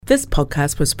This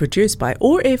podcast was produced by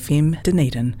OAR FM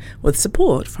Dunedin with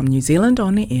support from New Zealand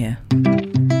On Air.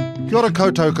 Kia ora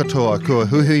koutou katoa, kua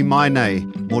huhui mai nei,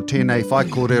 mō tēnei whai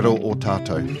kōrero o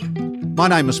tātou. My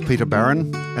name is Peter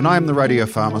Barron, and I am the radio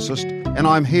pharmacist, and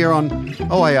I'm here on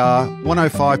OAR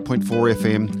 105.4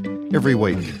 FM every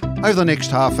week. Over the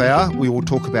next half hour, we will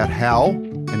talk about how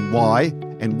and why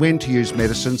and when to use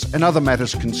medicines and other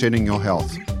matters concerning your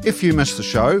health. If you missed the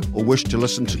show or wish to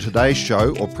listen to today's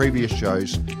show or previous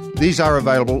shows, these are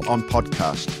available on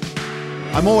podcast.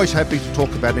 I'm always happy to talk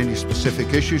about any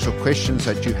specific issues or questions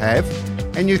that you have,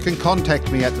 and you can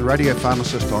contact me at the Radio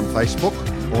Pharmacist on Facebook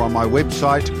or on my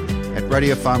website at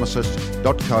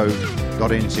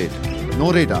radiopharmacist.co.nz.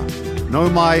 Nō reira, nau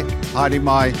mai, haere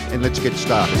mai, and let's get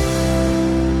started.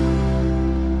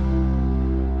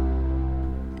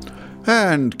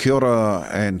 And kia ora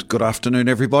and good afternoon,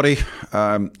 everybody.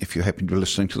 If you happen to be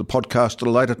listening to the podcast at a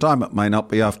later time, it may not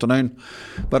be afternoon,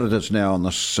 but it is now on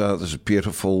this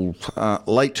beautiful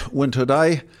late winter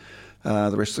day.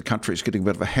 The rest of the country is getting a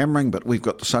bit of a hammering, but we've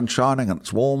got the sun shining and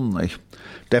it's warm. The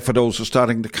daffodils are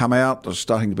starting to come out. There's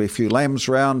starting to be a few lambs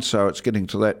around, so it's getting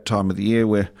to that time of the year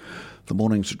where the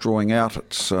mornings are drawing out.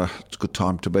 It's a good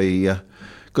time to be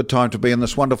in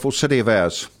this wonderful city of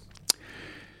ours.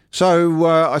 So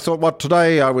I thought,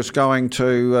 today I was going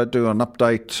to do an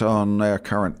update on our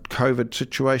current COVID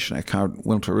situation, our current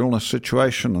winter illness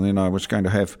situation, and then I was going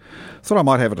to thought I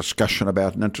might have a discussion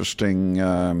about an interesting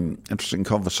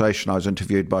conversation. I was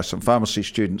interviewed by some pharmacy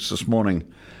students this morning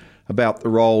about the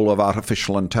role of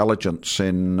artificial intelligence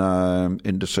in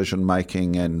decision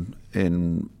making and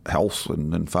in health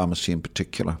and in pharmacy in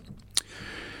particular.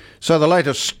 So the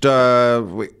latest,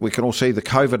 we can all see the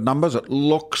COVID numbers. It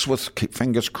looks, keep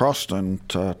fingers crossed and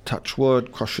touch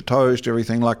wood, cross your toes,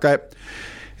 everything like that.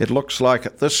 It looks like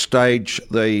at this stage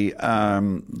the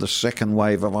second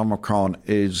wave of Omicron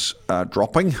is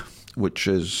dropping, which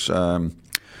is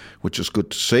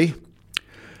good to see.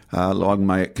 Long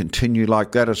may it continue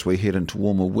like that as we head into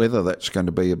warmer weather. That's going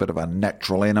to be a bit of a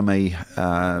natural enemy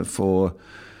for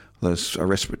this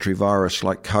respiratory virus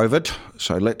like COVID.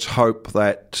 So let's hope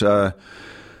that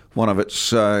one of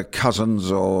its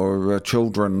cousins or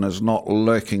children is not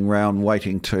lurking around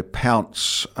waiting to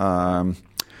pounce when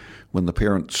the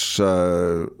parents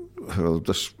who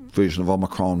this version of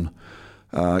Omicron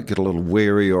get a little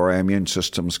wary or our immune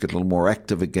systems get a little more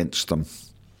active against them.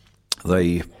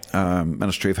 The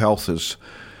Ministry of Health has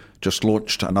just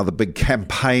launched another big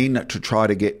campaign to try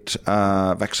to get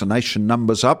vaccination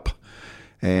numbers up.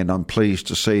 And I'm pleased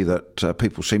to see that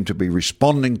people seem to be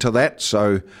responding to that.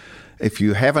 So if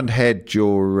you haven't had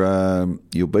your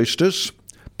boosters,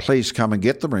 please come and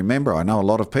get them. Remember, I know a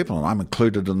lot of people, and I'm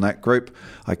included in that group.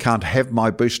 I can't have my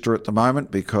booster at the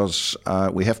moment because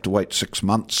we have to wait 6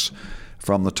 months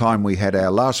from the time we had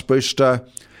our last booster.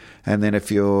 And then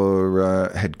if you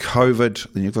had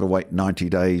COVID, then you've got to wait 90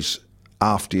 days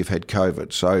after you've had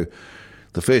COVID. So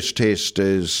the first test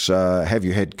is, have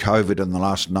you had COVID in the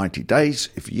last 90 days?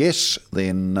 If yes,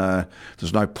 then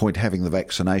there's no point having the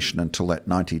vaccination until that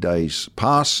 90 days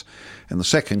pass. And the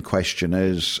second question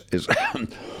is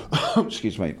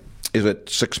excuse me, is it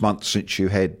 6 months since you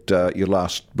had your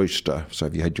last booster? So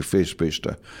have you had your first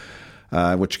booster?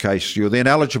 In which case you're then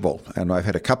eligible. And I've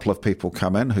had a couple of people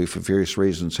come in who for various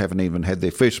reasons haven't even had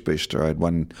their first booster. I had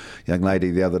one young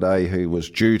lady the other day who was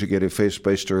due to get her first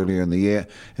booster earlier in the year,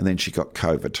 and then she got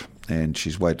COVID and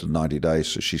she's waited 90 days,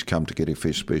 so she's come to get her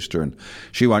first booster, and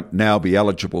she won't now be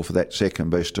eligible for that second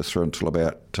booster through until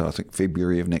about, I think,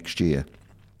 February of next year.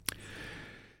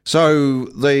 So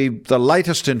the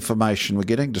latest information we're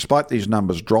getting, despite these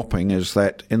numbers dropping, is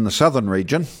that in the southern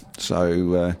region,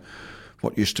 so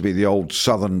what used to be the old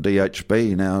southern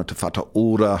DHB, now Te Whatu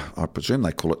Ora, I presume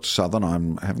they call it southern. I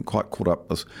haven't quite caught up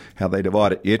with how they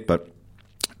divide it yet, but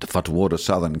Te Whatu Ora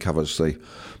southern covers the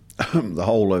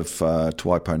whole of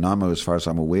Tuaipōnamu as far as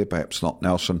I'm aware, perhaps not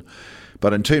Nelson.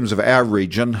 But in terms of our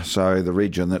region, so the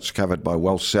region that's covered by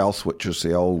Well South, which is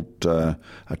the old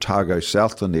Otago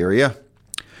Southland area,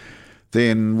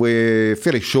 then we're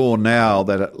fairly sure now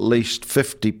that at least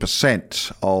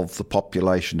 50% of the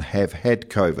population have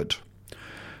had COVID.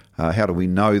 How do we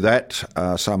know that?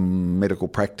 Some medical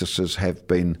practices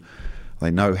we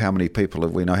know how many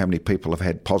people have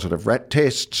had positive rat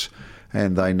tests,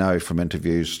 and they know from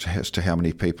interviews as to how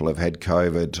many people have had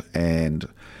COVID and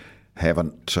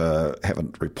haven't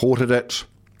reported it,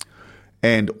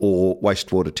 and or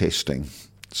wastewater testing.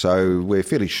 So we're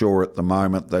fairly sure at the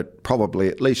moment that probably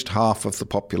at least half of the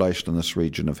population in this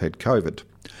region have had COVID.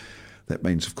 That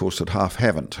means, of course, that half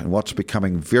haven't. And what's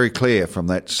becoming very clear from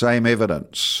that same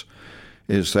evidence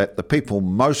is that the people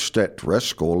most at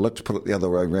risk, or let's put it the other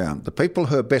way around, the people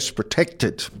who are best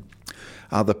protected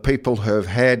are the people who have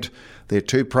had their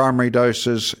 2 primary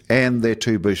doses and their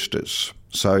 2 boosters.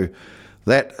 So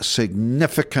that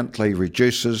significantly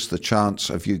reduces the chance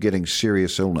of you getting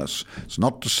serious illness. It's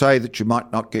not to say that you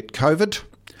might not get COVID,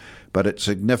 but it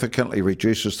significantly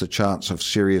reduces the chance of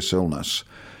serious illness.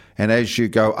 And as you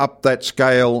go up that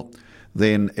scale,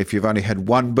 then if you've only had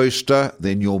 1 booster,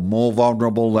 then you're more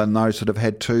vulnerable than those that have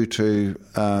had 2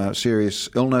 to serious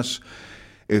illness.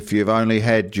 If you've only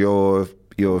had your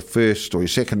first or your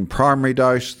second primary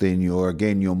dose, then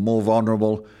you're more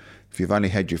vulnerable. If you've only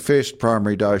had your first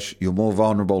primary dose, you're more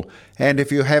vulnerable. And if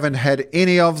you haven't had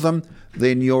any of them,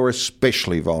 then you're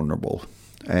especially vulnerable.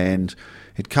 And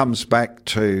it comes back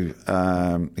to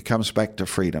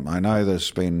freedom. I know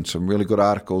there's been some really good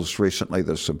articles recently.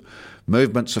 There's some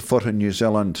movements afoot in New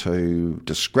Zealand to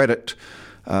discredit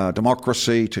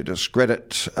democracy, to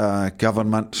discredit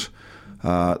government.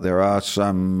 There are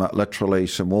literally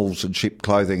some wolves in sheep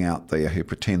clothing out there who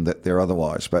pretend that they're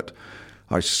otherwise. But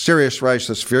I raise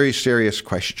this very serious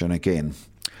question again.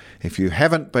 If you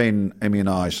haven't been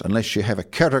immunised, unless you have a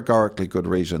categorically good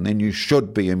reason, then you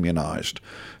should be immunised.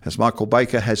 As Michael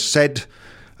Baker has said,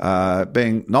 not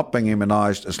being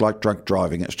immunised is like drunk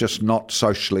driving. It's just not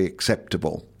socially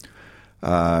acceptable.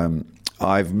 I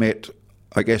don't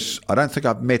think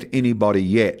I've met anybody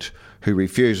yet who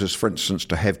refuses, for instance,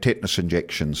 to have tetanus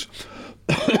injections.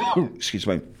 Excuse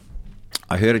me.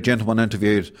 I heard a gentleman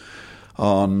interviewed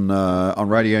on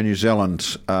Radio New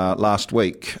Zealand last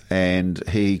week, and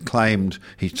he claimed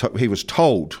he was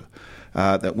told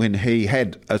that when he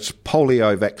had a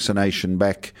polio vaccination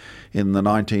back in the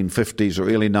 1950s or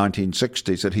early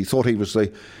 1960s, that he thought he was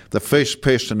the first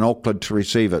person in Auckland to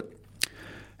receive it.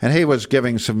 And he was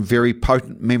giving some very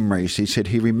potent memories. He said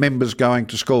he remembers going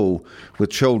to school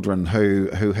with children who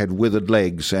had withered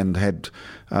legs and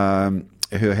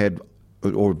who had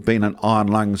or been in iron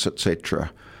lungs,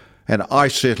 etc. And I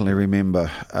certainly remember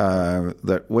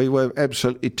that we were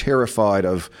absolutely terrified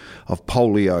of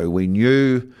polio. We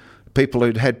knew people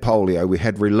who'd had polio. We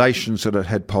had relations that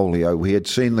had polio. We had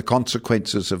seen the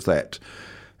consequences of that.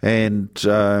 And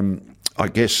I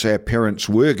guess our parents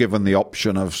were given the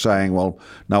option of saying, well,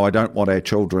 no, I don't want our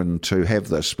children to have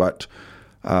this. But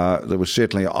there was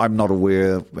certainly, I'm not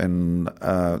aware in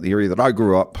the area that I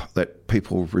grew up that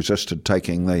people resisted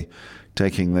taking the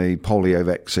polio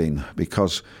vaccine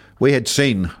because we had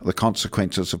seen the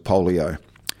consequences of polio.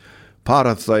 Part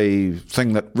of the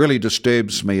thing that really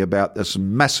disturbs me about this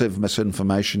massive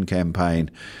misinformation campaign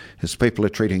is people are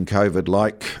treating COVID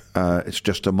like it's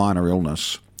just a minor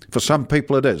illness. For some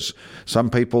people it is. Some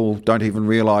people don't even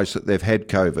realise that they've had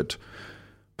COVID.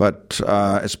 But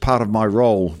as part of my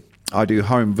role, I do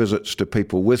home visits to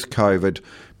people with COVID,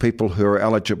 people who are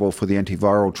eligible for the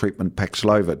antiviral treatment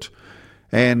Paxlovid.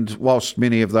 And whilst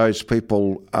many of those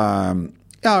people are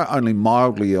only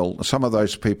mildly ill, some of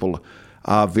those people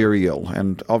are very ill.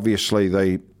 And obviously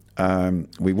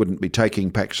we wouldn't be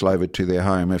taking Paxlovid to their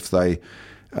home if they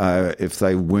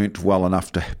weren't well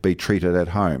enough to be treated at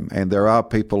home. And there are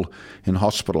people in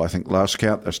hospital. I think last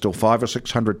count there's still 500 or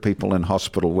 600 people in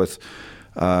hospital with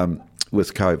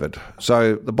COVID.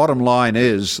 So the bottom line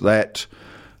is that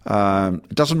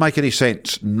it doesn't make any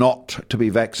sense not to be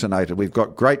vaccinated. We've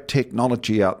got great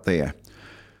technology out there.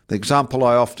 The example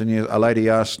I often use, a lady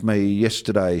asked me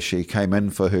yesterday, she came in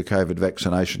for her COVID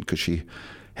vaccination because she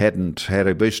hadn't had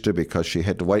a booster because she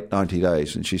had to wait 90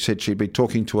 days. And she said she'd been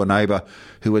talking to a neighbour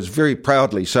who was very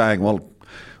proudly saying, well,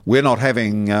 we're not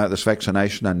having this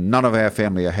vaccination and none of our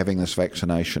family are having this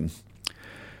vaccination.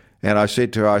 And I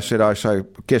said to her, I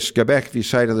guess go back if you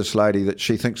say to this lady that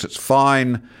she thinks it's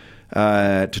fine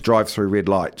to drive through red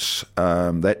lights.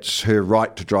 That's her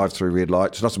right to drive through red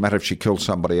lights. It doesn't matter if she kills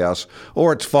somebody else.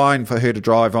 Or it's fine for her to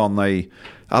drive on the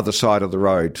other side of the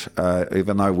road,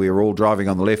 even though we're all driving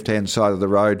on the left-hand side of the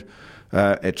road.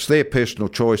 It's their personal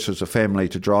choice as a family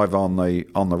to drive on the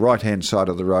right-hand side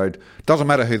of the road. Doesn't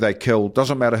matter who they kill,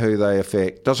 doesn't matter who they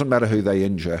affect, doesn't matter who they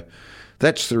injure.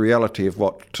 That's the reality of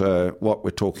what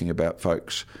we're talking about,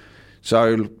 folks.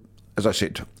 So, as I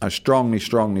said, I strongly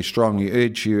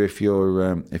urge you, if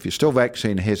you're still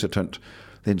vaccine hesitant,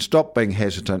 then stop being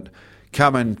hesitant.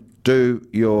 Come and do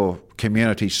your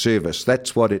community service.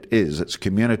 That's what it is. It's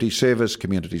community service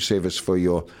for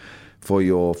your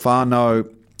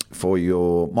whānau, for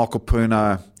your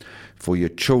mokopuna, for your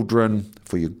children,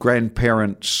 for your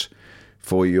grandparents,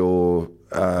 for your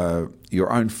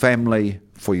own family,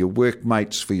 for your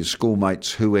workmates, for your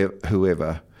schoolmates,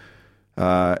 whoever.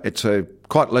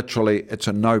 Quite literally, it's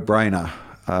a no-brainer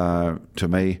to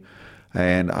me.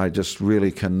 And I just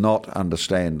really cannot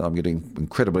understand. I'm getting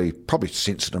incredibly, probably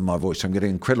sensitive in my voice, I'm getting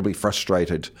incredibly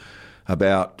frustrated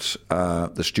about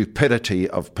the stupidity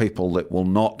of people that will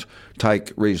not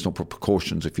take reasonable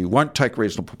precautions. If you won't take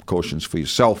reasonable precautions for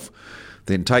yourself,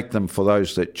 then take them for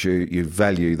those that you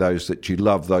value, those that you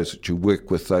love, those that you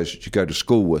work with, those that you go to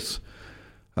school with.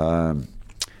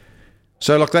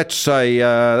 So look, that's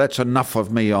enough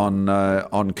of me on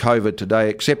COVID today,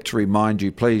 except to remind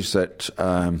you, please, that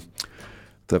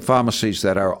the pharmacies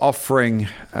that are offering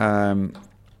COVID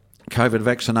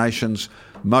vaccinations,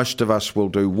 most of us will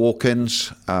do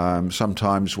walk-ins.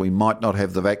 Sometimes we might not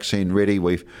have the vaccine ready.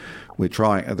 We're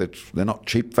trying. They're not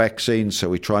cheap vaccines, so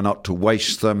we try not to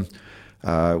waste them.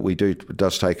 It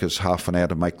does take us half an hour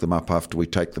to make them up after we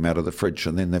take them out of the fridge,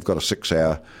 and then they've got a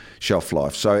 6-hour shelf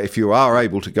life. So if you are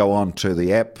able to go on to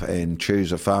the app and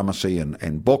choose a pharmacy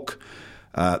and book,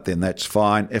 then that's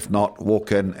fine. If not,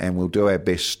 walk in and we'll do our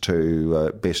best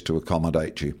to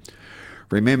accommodate you.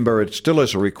 Remember, it still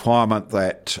is a requirement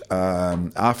that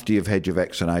after you've had your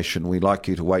vaccination, we like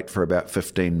you to wait for about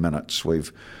 15 minutes. We're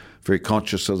very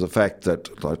conscious of the fact that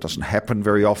it doesn't happen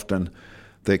very often.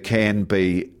 There can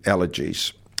be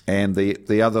allergies. And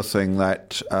the other thing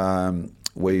that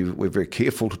we're very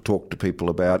careful to talk to people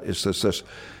about is this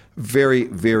very,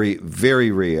 very,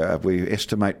 very rare, we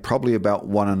estimate probably about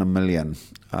 1 in a million,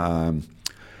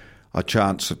 a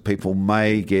chance that people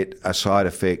may get a side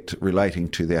effect relating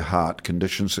to their heart,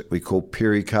 conditions that we call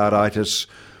pericarditis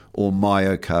or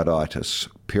myocarditis.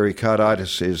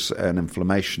 Pericarditis is an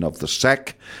inflammation of the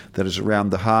sac that is around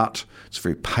the heart. It's a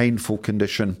very painful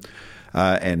condition.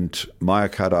 And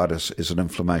myocarditis is an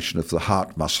inflammation of the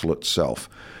heart muscle itself.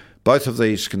 Both of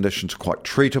these conditions are quite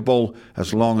treatable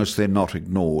as long as they're not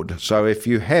ignored. So if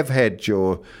you have had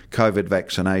your COVID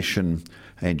vaccination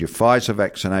and your Pfizer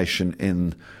vaccination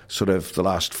in sort of the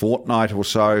last fortnight or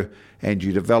so, and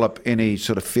you develop any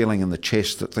sort of feeling in the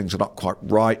chest that things are not quite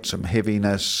right, some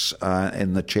heaviness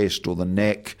in the chest or the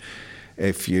neck,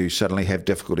 if you suddenly have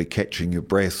difficulty catching your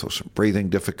breath or some breathing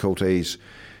difficulties,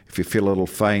 if you feel a little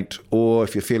faint, or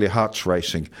if you feel your heart's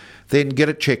racing, then get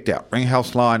it checked out. Ring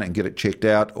Healthline and get it checked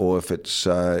out, or if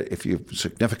you're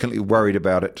significantly worried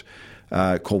about it,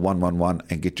 call 111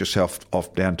 and get yourself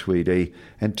off down to ED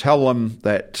and tell them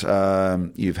that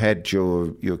you've had your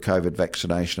COVID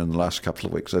vaccination in the last couple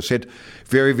of weeks. As I said,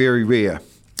 very, very rare.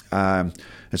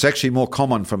 It's actually more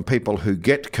common from people who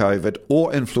get COVID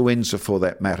or influenza for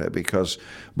that matter, because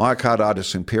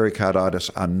myocarditis and pericarditis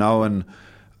are known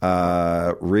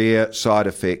rare side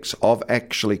effects of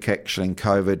actually catching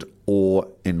COVID or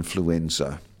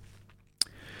influenza.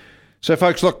 So,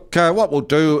 folks, look, what we'll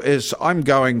do is I'm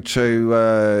going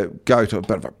to go to a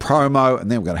bit of a promo,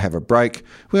 and then we're going to have a break.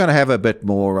 We're going to have a bit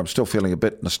more. I'm still feeling a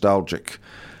bit nostalgic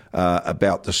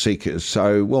about the Seekers.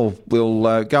 So we'll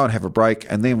go and have a break,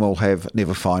 and then we'll have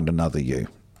Never Find Another You.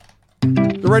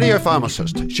 The Radio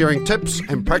Pharmacist, sharing tips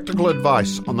and practical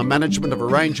advice on the management of a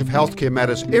range of healthcare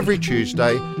matters every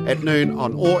Tuesday at noon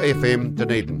on OAR FM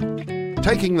Dunedin.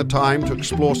 Taking the time to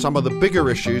explore some of the bigger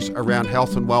issues around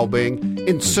health and well-being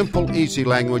in simple, easy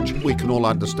language we can all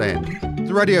understand.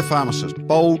 The Radio Pharmacist,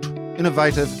 bold,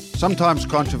 innovative, sometimes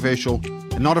controversial,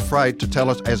 and not afraid to tell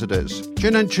it as it is.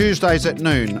 Tune in Tuesdays at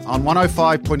noon on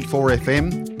 105.4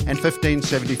 FM and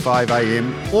 1575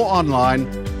 AM or online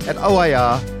at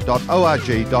oar.org.nz.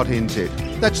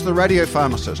 That's the Radio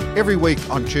Pharmacist, every week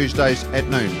on Tuesdays at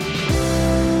noon.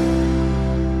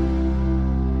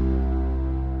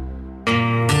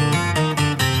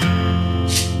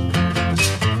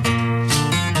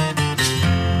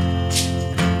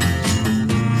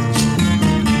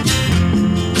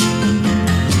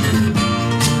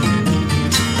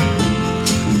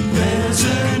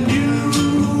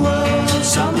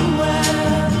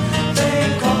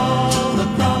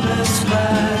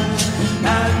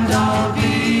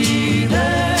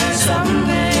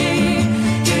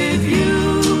 If you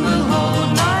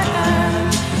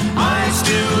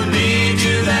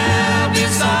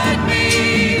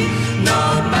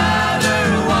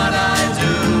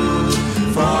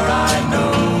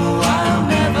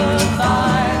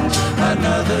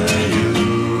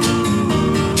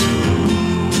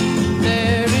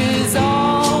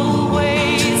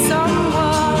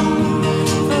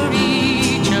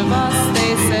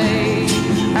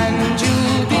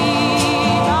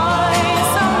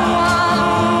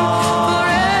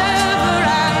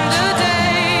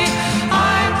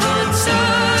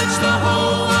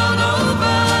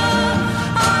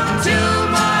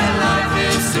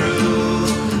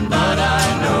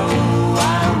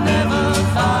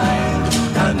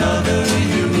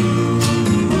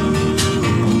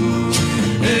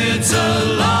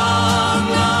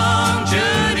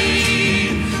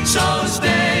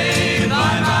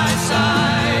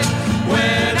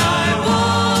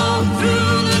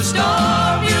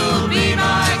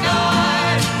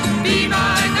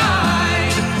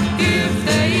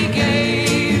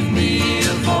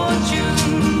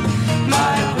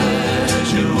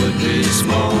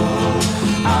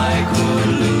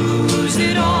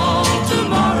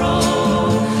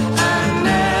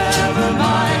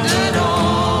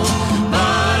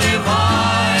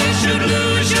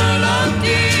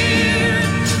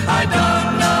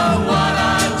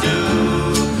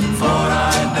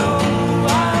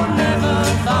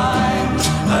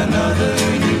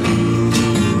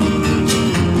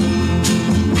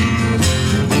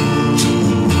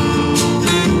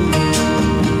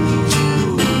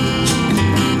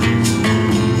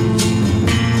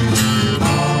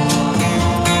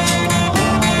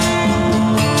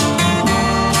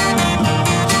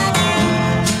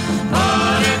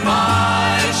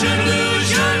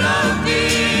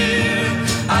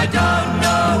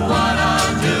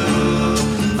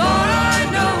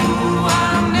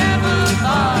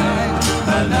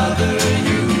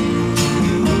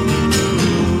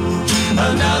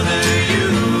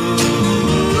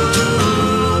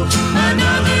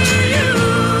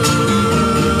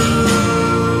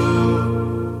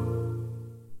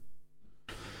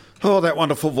that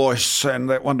wonderful voice and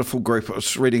that wonderful group. I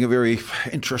was reading a very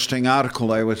interesting article.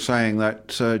 They were saying that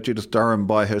Judith Durham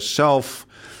by herself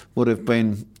would have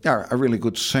been a really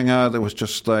good singer. There was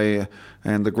just and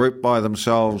the group by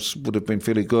themselves would have been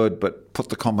fairly good, but put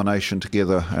the combination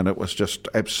together and it was just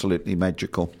absolutely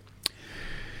magical.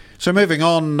 So moving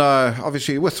on,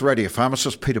 obviously with Radio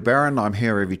Pharmacist, Peter Barron. I'm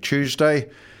here every Tuesday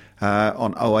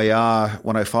on OAR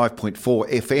 105.4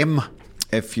 FM.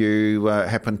 If you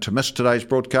happen to miss today's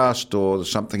broadcast or there's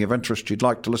something of interest you'd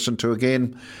like to listen to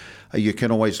again, you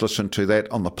can always listen to that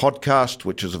on the podcast,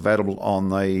 which is available on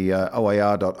the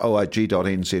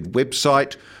oar.org.nz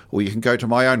website, or you can go to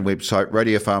my own website,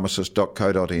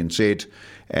 radiopharmacist.co.nz,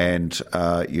 and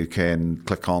you can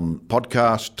click on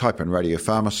podcast, type in Radio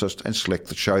Pharmacist, and select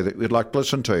the show that you'd like to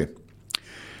listen to.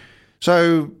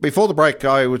 So before the break,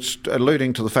 I was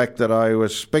alluding to the fact that I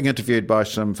was being interviewed by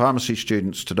some pharmacy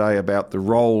students today about the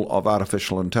role of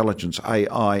artificial intelligence,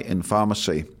 AI, in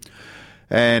pharmacy.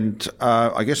 And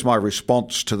I guess my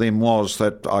response to them was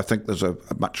that I think there's a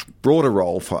much broader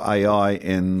role for AI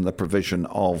in the provision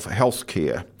of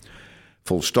healthcare,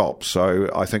 full stop.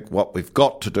 So I think what we've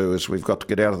got to do is we've got to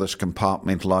get out of this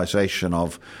compartmentalisation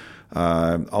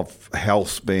of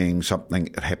health being something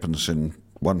that happens in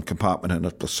one compartment in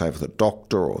it, let's say with a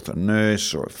doctor or with a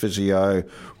nurse or a physio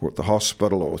or at the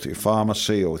hospital or with your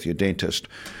pharmacy or with your dentist.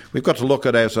 We've got to look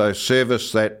at it as a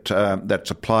service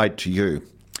that's applied to you.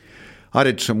 I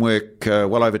did some work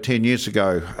well over 10 years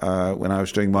ago when I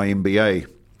was doing my MBA,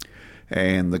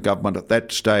 and the government at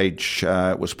that stage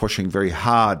was pushing very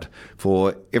hard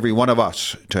for every one of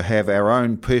us to have our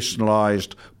own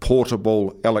personalised,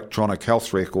 portable electronic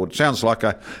health record. Sounds like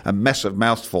a massive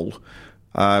mouthful.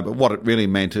 But what it really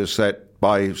meant is that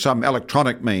by some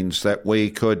electronic means that we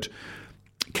could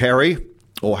carry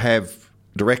or have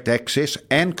direct access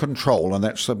and control, and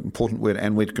that's the important word,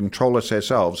 and we'd control us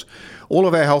ourselves, all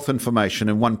of our health information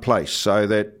in one place, so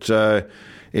that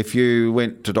if you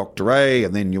went to Dr. A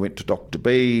and then you went to Dr.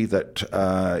 B,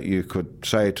 that you could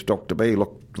say to Dr. B,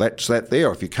 look, that's that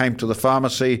there. If you came to the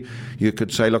pharmacy, you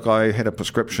could say, look, I had a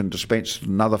prescription dispensed at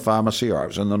another pharmacy, or I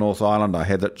was in the North Island, I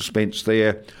had that dispensed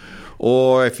there.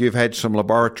 Or if you've had some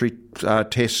laboratory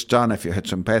tests done, if you had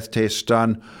some path tests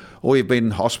done, or you've been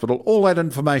in hospital, all that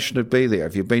information would be there.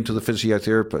 If you've been to the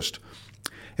physiotherapist.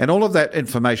 And all of that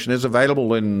information is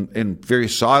available in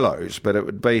various silos, but it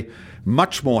would be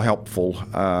much more helpful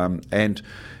and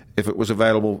if it was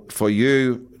available for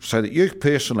you so that you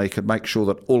personally could make sure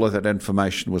that all of that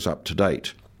information was up to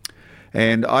date.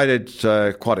 And I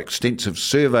did quite extensive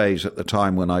surveys at the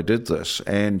time when I did this,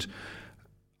 and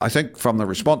I think from the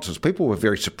responses, people were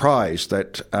very surprised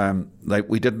that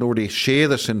we didn't already share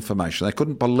this information. They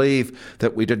couldn't believe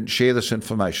that we didn't share this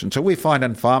information. So we find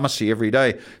in pharmacy every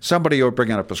day, somebody will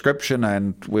bring in a prescription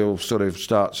and we'll sort of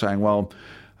start saying, well,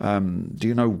 do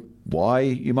you know why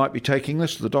you might be taking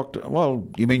this to the doctor? Well,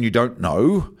 you mean you don't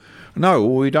know? No,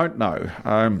 we don't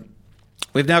know.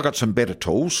 We've now got some better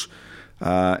tools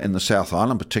in the South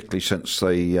Island, particularly since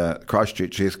the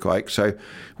Christchurch earthquake. So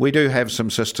we do have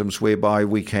some systems whereby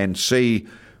we can see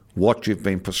what you've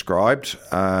been prescribed,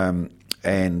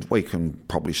 and we can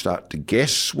probably start to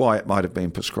guess why it might have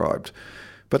been prescribed.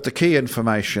 But the key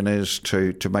information is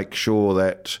to make sure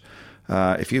that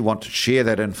if you want to share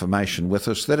that information with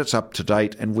us, that it's up to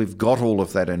date and we've got all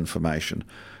of that information.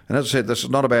 And as I said, this is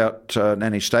not about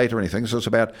nanny state or anything. This is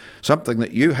about something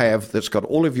that you have that's got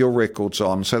all of your records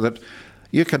on so that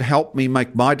you can help me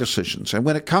make my decisions. And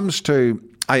when it comes to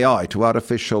AI, to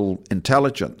artificial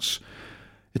intelligence,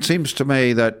 it seems to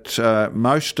me that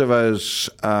most of us,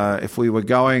 if we were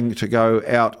going to go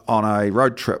out on a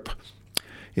road trip,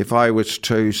 if I was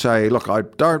to say, look, I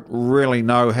don't really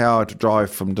know how to drive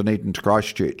from Dunedin to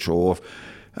Christchurch, or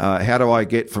how do I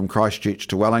get from Christchurch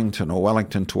to Wellington or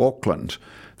Wellington to Auckland,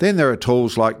 then there are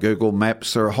tools like Google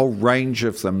Maps. There are a whole range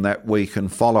of them that we can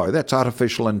follow. That's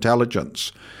artificial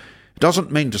intelligence. It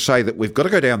doesn't mean to say that we've got to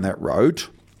go down that road,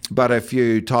 but if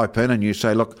you type in and you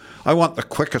say, look, I want the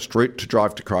quickest route to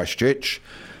drive to Christchurch,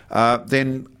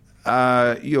 then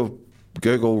your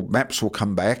Google Maps will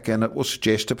come back and it will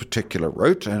suggest a particular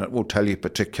route and it will tell you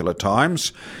particular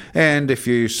times. And if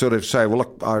you sort of say, well,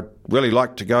 look, I'd really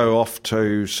like to go off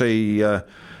to see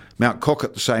Mount Cook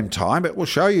at the same time, it will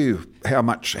show you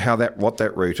what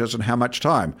that route is and how much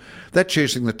time. That's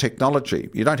using the technology.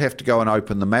 You don't have to go and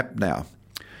open the map now.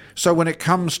 So when it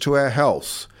comes to our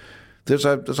health, there's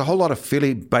a whole lot of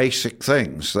fairly basic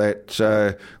things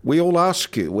that we all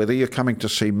ask you, whether you're coming to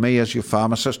see me as your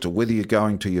pharmacist or whether you're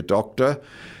going to your doctor.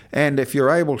 And if you're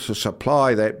able to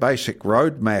supply that basic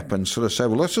roadmap and sort of say,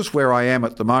 well, this is where I am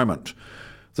at the moment.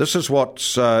 this is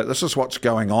what's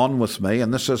going on with me,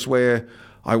 and this is where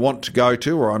I want to go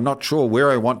to, or I'm not sure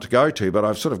where I want to go to, but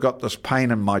I've sort of got this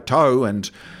pain in my toe and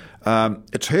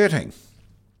it's hurting.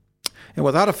 And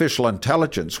with artificial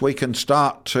intelligence, we can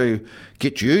start to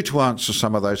get you to answer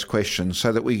some of those questions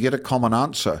so that we get a common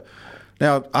answer.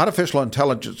 Now, artificial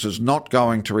intelligence is not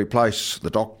going to replace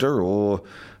the doctor or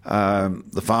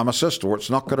the pharmacist, or it's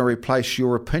not going to replace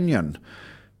your opinion.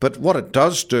 But what it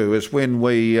does do is when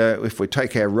if we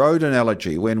take our road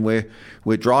analogy, when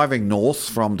we're driving north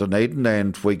from Dunedin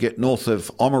and we get north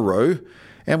of Oamaru,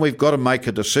 and we've got to make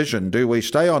a decision, do we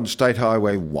stay on State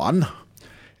Highway 1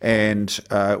 and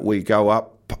we go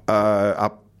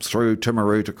up through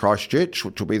Timaru to Christchurch,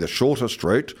 which will be the shortest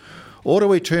route, or do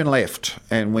we turn left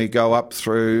and we go up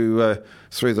through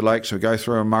the lakes, we go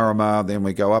through Marama, then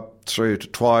we go up through to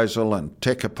Twizel and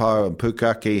Tekapo and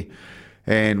Pukaki,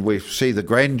 and we see the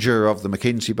grandeur of the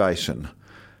Mackenzie Basin.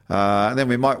 And then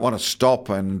we might want to stop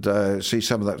and see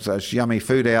some of those yummy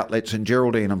food outlets in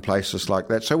Geraldine and places like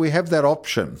that. So we have that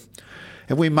option.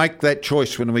 And we make that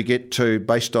choice when we get to,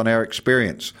 based on our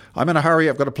experience. I'm in a hurry,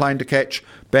 I've got a plane to catch,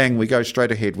 bang, we go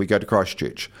straight ahead, we go to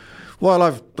Christchurch.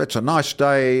 Well, it's a nice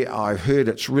day, I've heard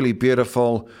it's really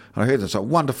beautiful, I heard there's a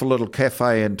wonderful little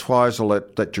cafe in Twizel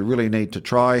that you really need to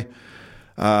try.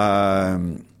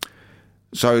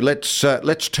 So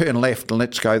let's turn left and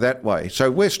let's go that way. So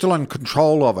we're still in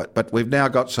control of it, but we've now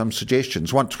got some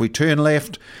suggestions. Once we turn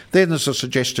left, then there's a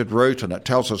suggested route and it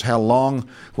tells us how long.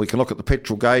 We can look at the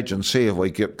petrol gauge and see if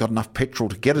we got enough petrol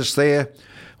to get us there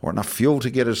or enough fuel to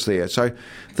get us there. So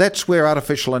that's where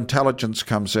artificial intelligence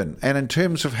comes in. And in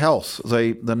terms of health,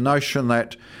 the notion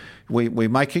that we're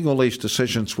making all these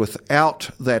decisions without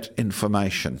that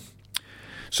information.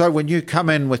 So when you come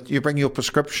in you bring your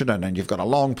prescription in and you've got a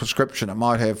long prescription, it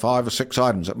might have 5 or 6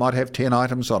 items, it might have 10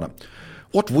 items on it.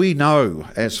 What we know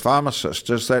as pharmacists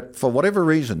is that for whatever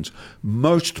reasons,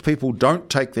 most people don't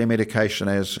take their medication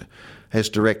as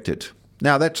directed.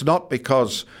 Now that's not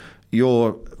because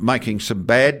you're making some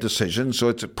bad decisions, or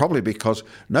it's probably because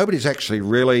nobody's actually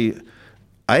really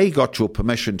A, got your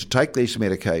permission to take these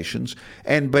medications,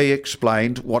 and B,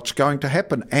 explained what's going to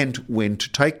happen and when to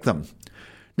take them.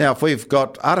 Now, if we've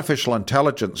got artificial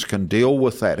intelligence can deal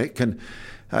with that, it can.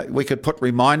 We could put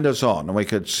reminders on, and we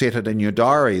could set it in your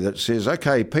diary that says,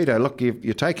 "Okay, Peter, look,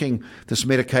 you're taking this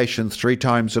medication 3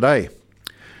 times a day."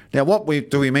 Now, what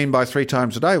do we mean by 3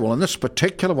 times a day? Well, in this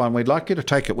particular one, we'd like you to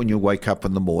take it when you wake up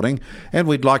in the morning, and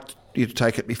we'd like you to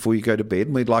take it before you go to bed,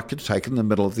 and we'd like you to take it in the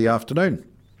middle of the afternoon.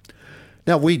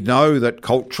 Now, we know that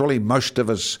culturally, most of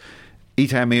us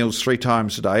eat our meals 3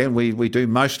 times a day, and we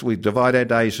divide our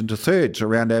days into thirds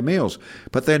around our meals.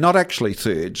 But they're not actually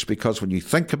thirds, because when you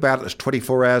think about it, there's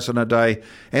 24 hours in a day,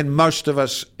 and most of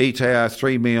us eat our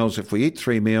 3 meals, if we eat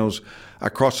 3 meals,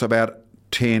 across about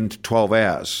 10 to 12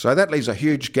 hours. So that leaves a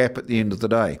huge gap at the end of the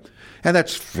day. And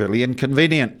that's fairly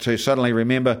inconvenient to suddenly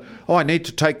remember, I need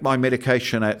to take my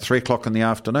medication at 3 o'clock in the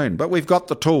afternoon. But we've got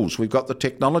the tools, we've got the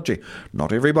technology.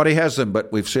 Not everybody has them,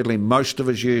 but most of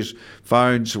us use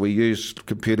phones, we use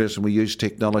computers, and we use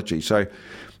technology. So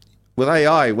with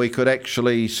AI, we could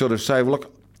actually sort of say, well,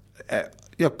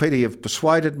 look, Peter, you've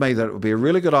persuaded me that it would be a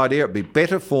really good idea. It would be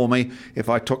better for me if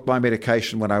I took my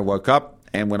medication when I woke up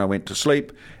and when I went to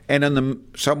sleep, and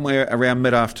somewhere around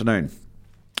mid-afternoon.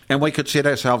 And we could set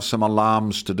ourselves some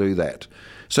alarms to do that.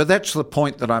 So that's the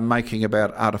point that I'm making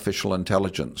about artificial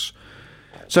intelligence.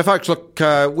 So folks, look,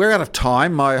 we're out of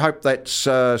time. I hope that's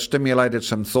stimulated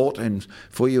some thought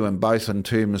for you in both in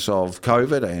terms of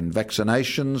COVID and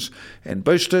vaccinations and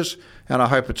boosters. And I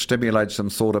hope it stimulates some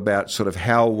thought about sort of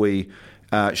how we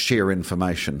share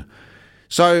information.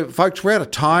 So folks, we're out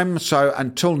of time. So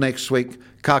until next week,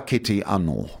 ka kite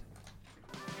anō.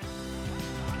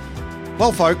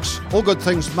 Well, folks, all good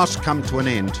things must come to an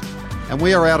end, and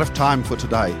we are out of time for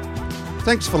today.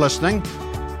 Thanks for listening,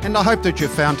 and I hope that you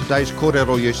found today's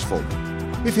kōrero useful.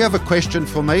 If you have a question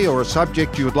for me or a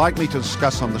subject you would like me to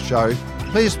discuss on the show,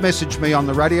 please message me on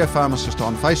the Radio Pharmacist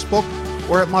on Facebook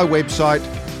or at my website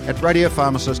at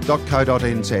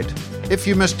radiopharmacist.co.nz. If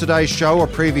you missed today's show or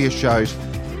previous shows,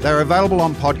 they're available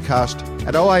on podcast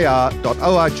at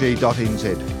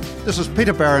oar.org.nz. This is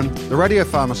Peter Barron, the Radio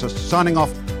Pharmacist, signing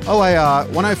off OAR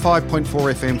 105.4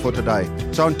 FM for today.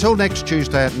 So until next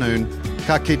Tuesday at noon,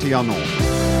 ka kite anō.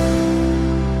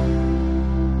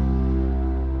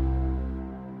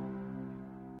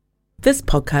 This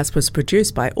podcast was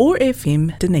produced by OAR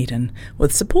FM Dunedin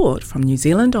with support from New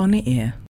Zealand On Air.